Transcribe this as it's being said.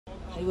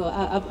係喎，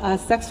阿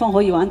saxophone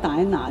可以玩大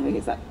拿嘅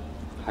其實。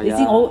你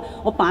知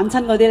我扮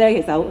親嗰啲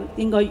咧，其實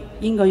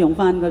應該用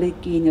翻嗰啲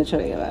堅嘅出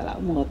嚟嘅啦。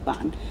咁我扮。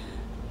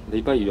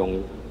你不如用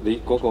你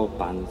嗰個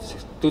扮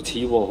都似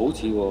喎，好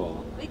似喎。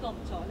呢個唔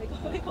錯，呢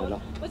個。係咯。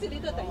好似你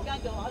都突然間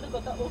嘅話，都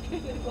覺得 OK 呢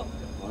個。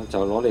我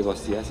就攞你個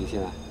試一試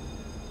先啦。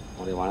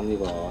我哋玩呢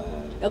個。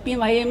有邊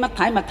位麥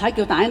太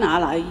叫大拿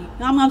嗱？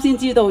啱先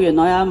知道原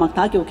來阿麥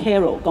太叫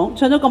Carol，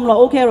 唱咗咁耐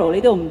O Carol， 你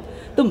都唔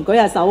舉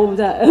下手咁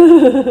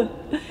啫。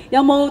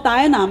有冇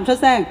大拿唔出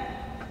聲？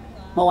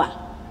冇啊。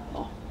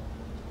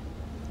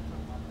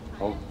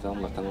好，等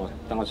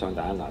我唱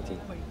大一拿先。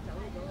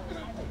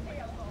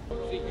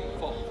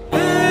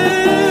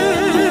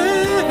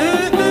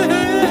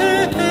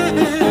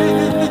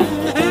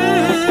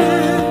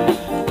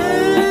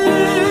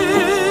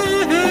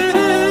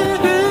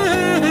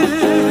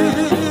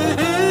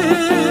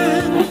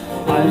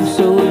I'm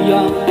so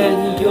young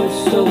and you're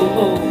so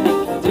old.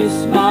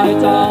 This, my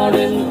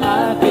darling,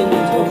 I've been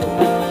told.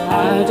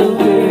 I don't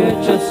care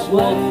just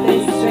what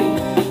they say,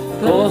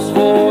 'cause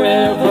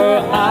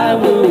forever I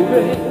will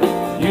reign.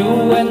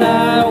 You and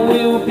I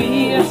will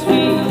be as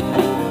free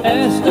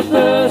as the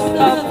birds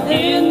up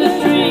in the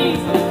trees.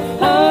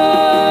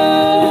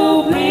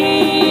 Oh,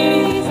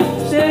 please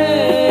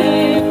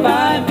stay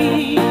by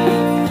me,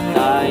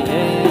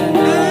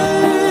 Diana.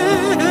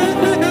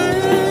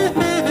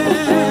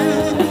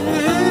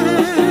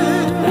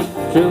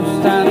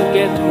 Just and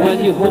get when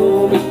you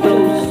hold me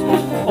close.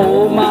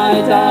 Oh, my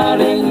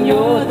darling,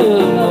 you're the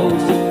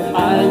most.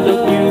 I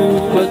love you,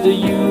 but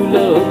you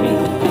love me.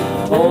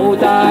 Oh,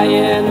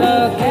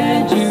 Diana,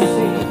 can't you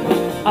see?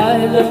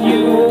 I love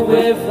you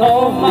with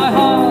all my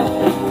heart,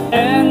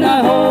 and I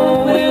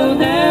hope we'll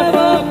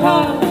never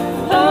part.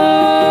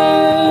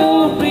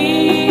 Oh,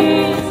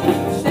 please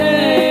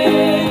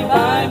stay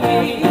by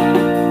me,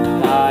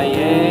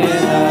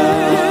 Diana.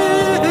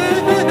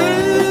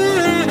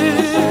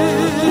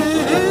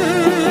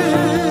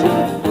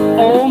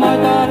 Oh, my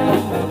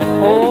darling,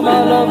 oh, my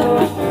lover,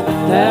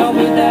 tell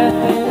me that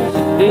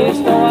there's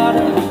no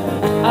other.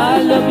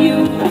 I love you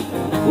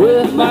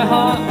with my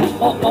heart,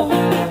 oh, oh,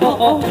 oh,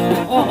 oh,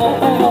 oh,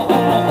 oh, oh,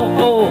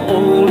 oh, oh,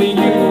 only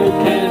you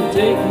can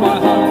take my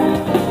heart,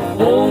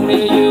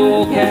 only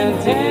you can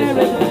tear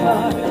it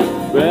apart.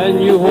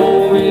 When you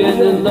hold me in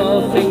the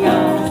loving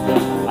arms,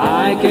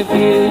 I can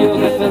feel you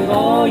giving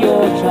all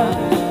your trust.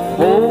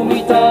 Hold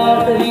me,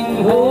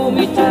 darling, hold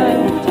me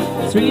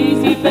tight,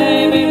 sweetie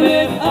baby,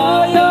 with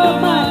all your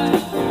might.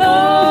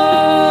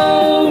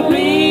 Oh,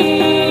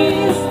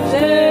 please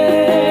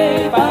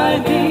stay by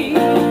me,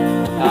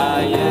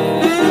 Diana.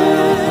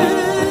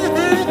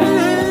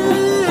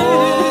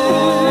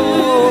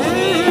 Oh,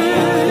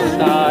 please,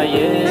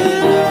 Diana.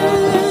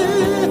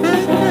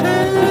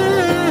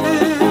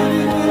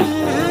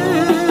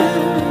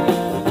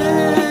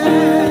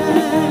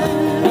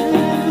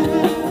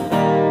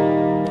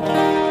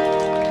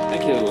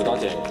 Thank you， 多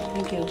謝。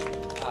Thank you。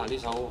啊，呢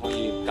首可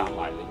以夾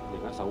埋另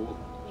一首。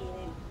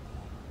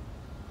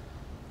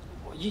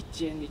我一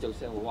見你就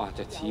笑，哇，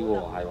就似喎，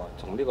係喎，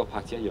同呢個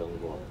拍子一樣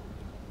嘅喎。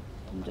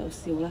咁就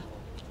笑啦。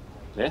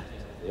嚟啊！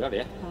嚟啊！嚟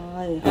啊！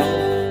係。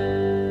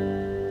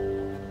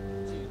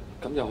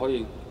咁又可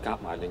以夾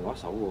埋另外一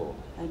首喎。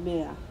係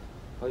咩啊？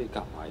可以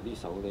夾埋呢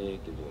首咧，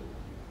叫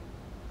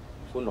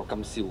做《歡樂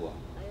今宵》啊。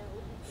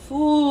歡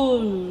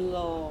樂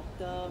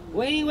今。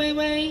喂喂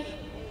喂，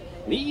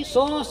你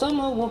說什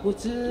麼我不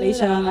知。你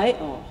唱係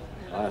哦。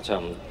啊，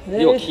唱呢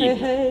個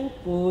key。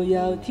不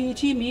要提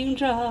起明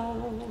朝。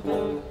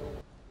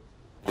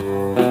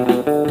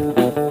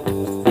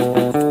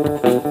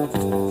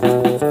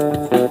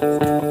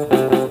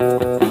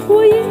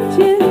我一見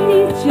你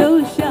就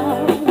笑，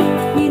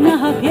你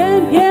那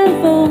翩翩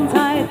風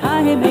采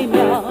太美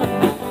妙，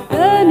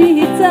跟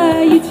你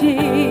在一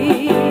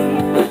起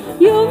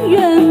永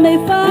遠沒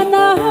煩惱。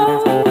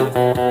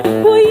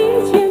我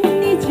一見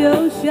你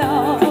就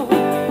笑，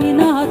你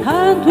那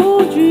談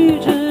吐舉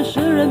止使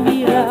人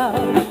迷擾，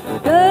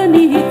跟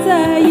你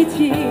在一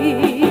起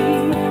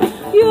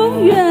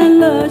永遠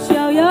樂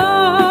逍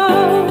遙。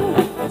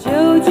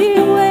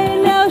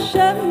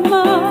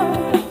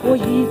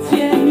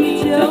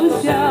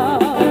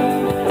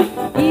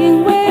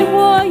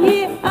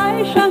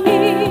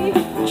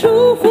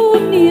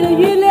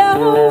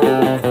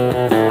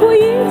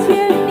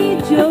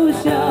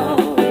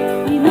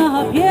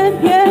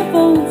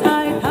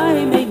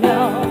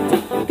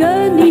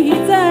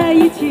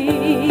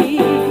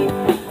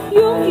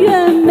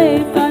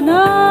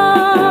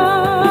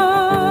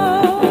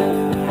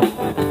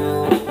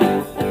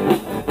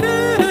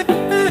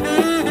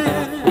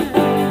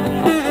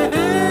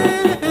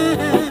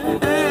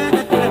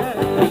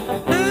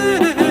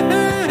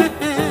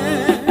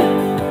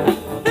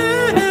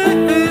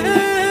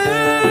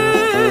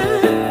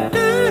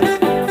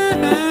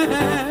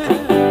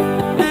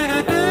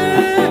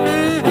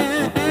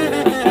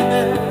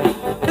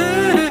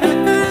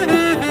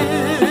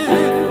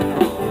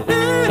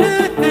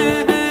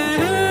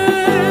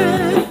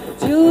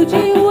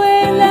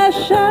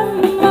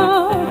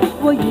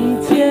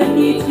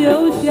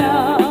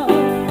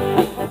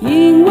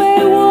因为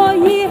我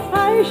已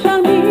爱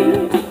上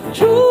你，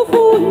出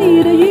乎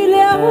你的预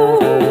料。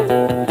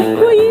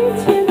我一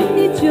见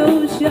你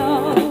就笑，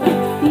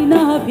你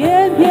那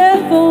翩翩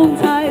风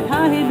采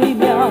太美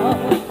妙，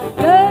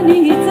跟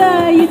你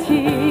在一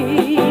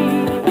起，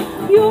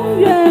永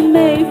远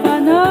没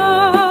烦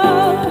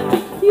恼，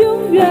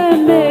永远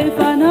没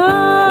烦恼，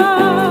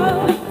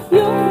永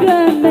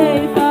远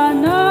没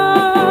烦恼。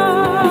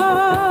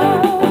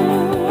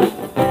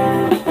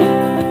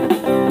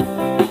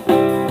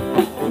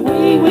喂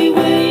喂喂，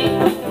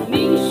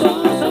你说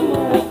什么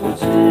我不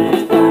知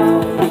道。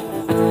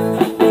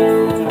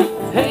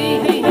嘿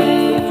嘿嘿，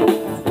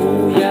不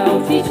要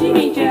提起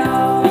名叫。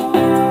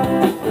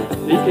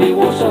你给我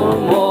什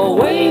么？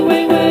喂喂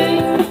喂，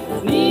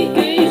你给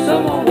什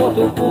么我都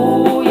不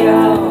要。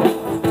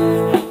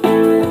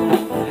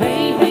嘿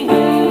嘿嘿，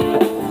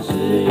只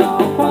要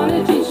欢乐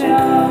今宵。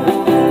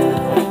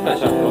大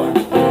小哥，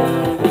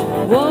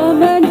我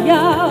们要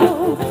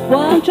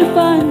忘却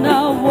烦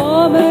恼，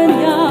我们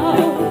要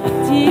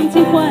尽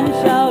情欢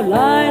笑，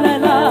来来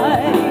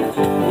来，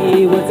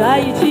你我在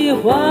一起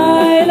快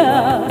乐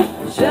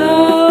逍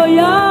遥。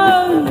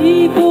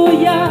你不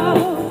要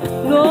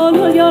落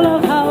落又落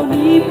逃，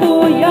你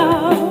不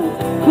要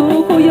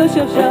哭哭又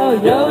笑笑，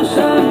有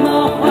什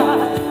么话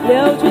流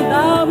传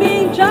到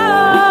明朝。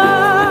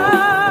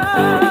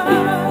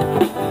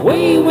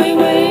喂喂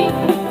喂，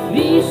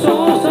你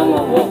说什么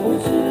我不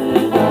知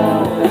道。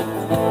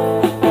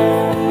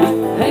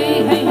嘿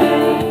嘿嘿，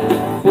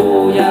不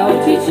要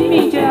提起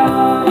名叫。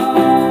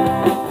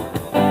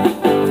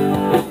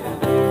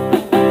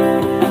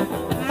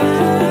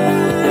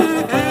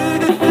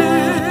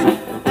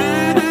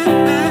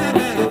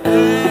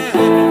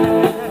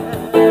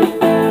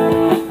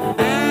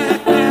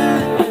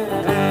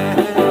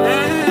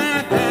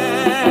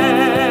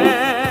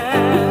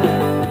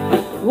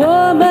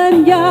我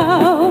们要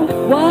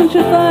忘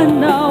却烦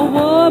恼，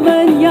我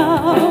们要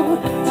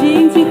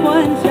尽情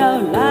欢笑，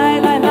来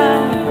来来，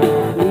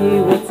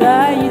你我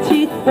在一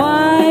起快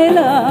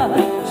乐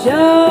逍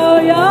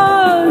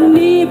遥。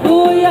你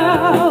不要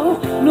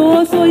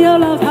啰嗦又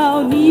唠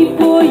叨，你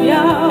不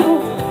要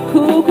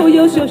哭哭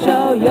又笑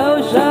笑，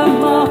有什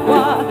么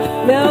话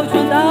流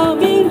传到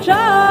明朝。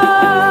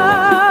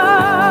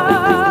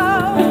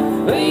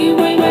喂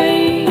喂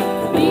喂，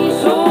你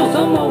说什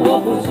么我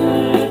不知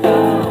道。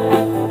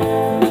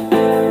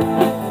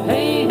嘿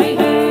嘿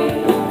嘿，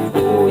不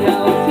要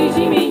提起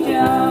名叫。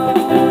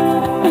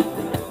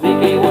你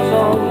给我什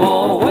么？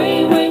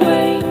喂喂喂，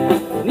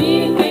你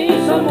给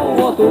什么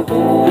我都不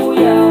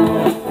要。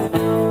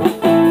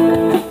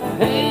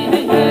嘿嘿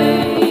嘿，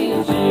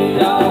只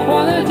要欢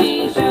乐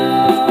今宵，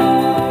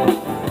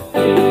只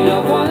要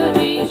欢乐今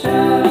宵，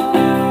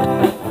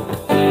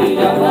只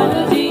要欢乐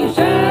今宵。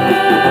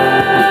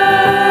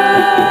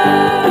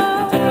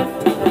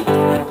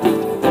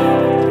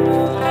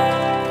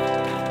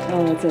多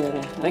謝你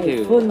Thank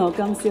you 歡樂今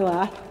宵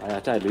啊！係啊，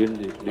真係亂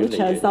好長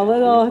壽一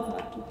個，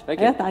 Thank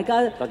you 係啊！大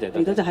家多謝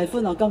嚟到就係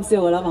歡樂今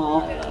宵噶啦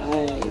嘛，嗬，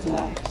係真係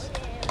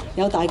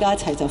有大家一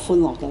齊就歡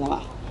樂噶啦嘛，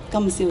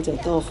今宵就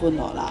多歡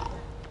樂啦。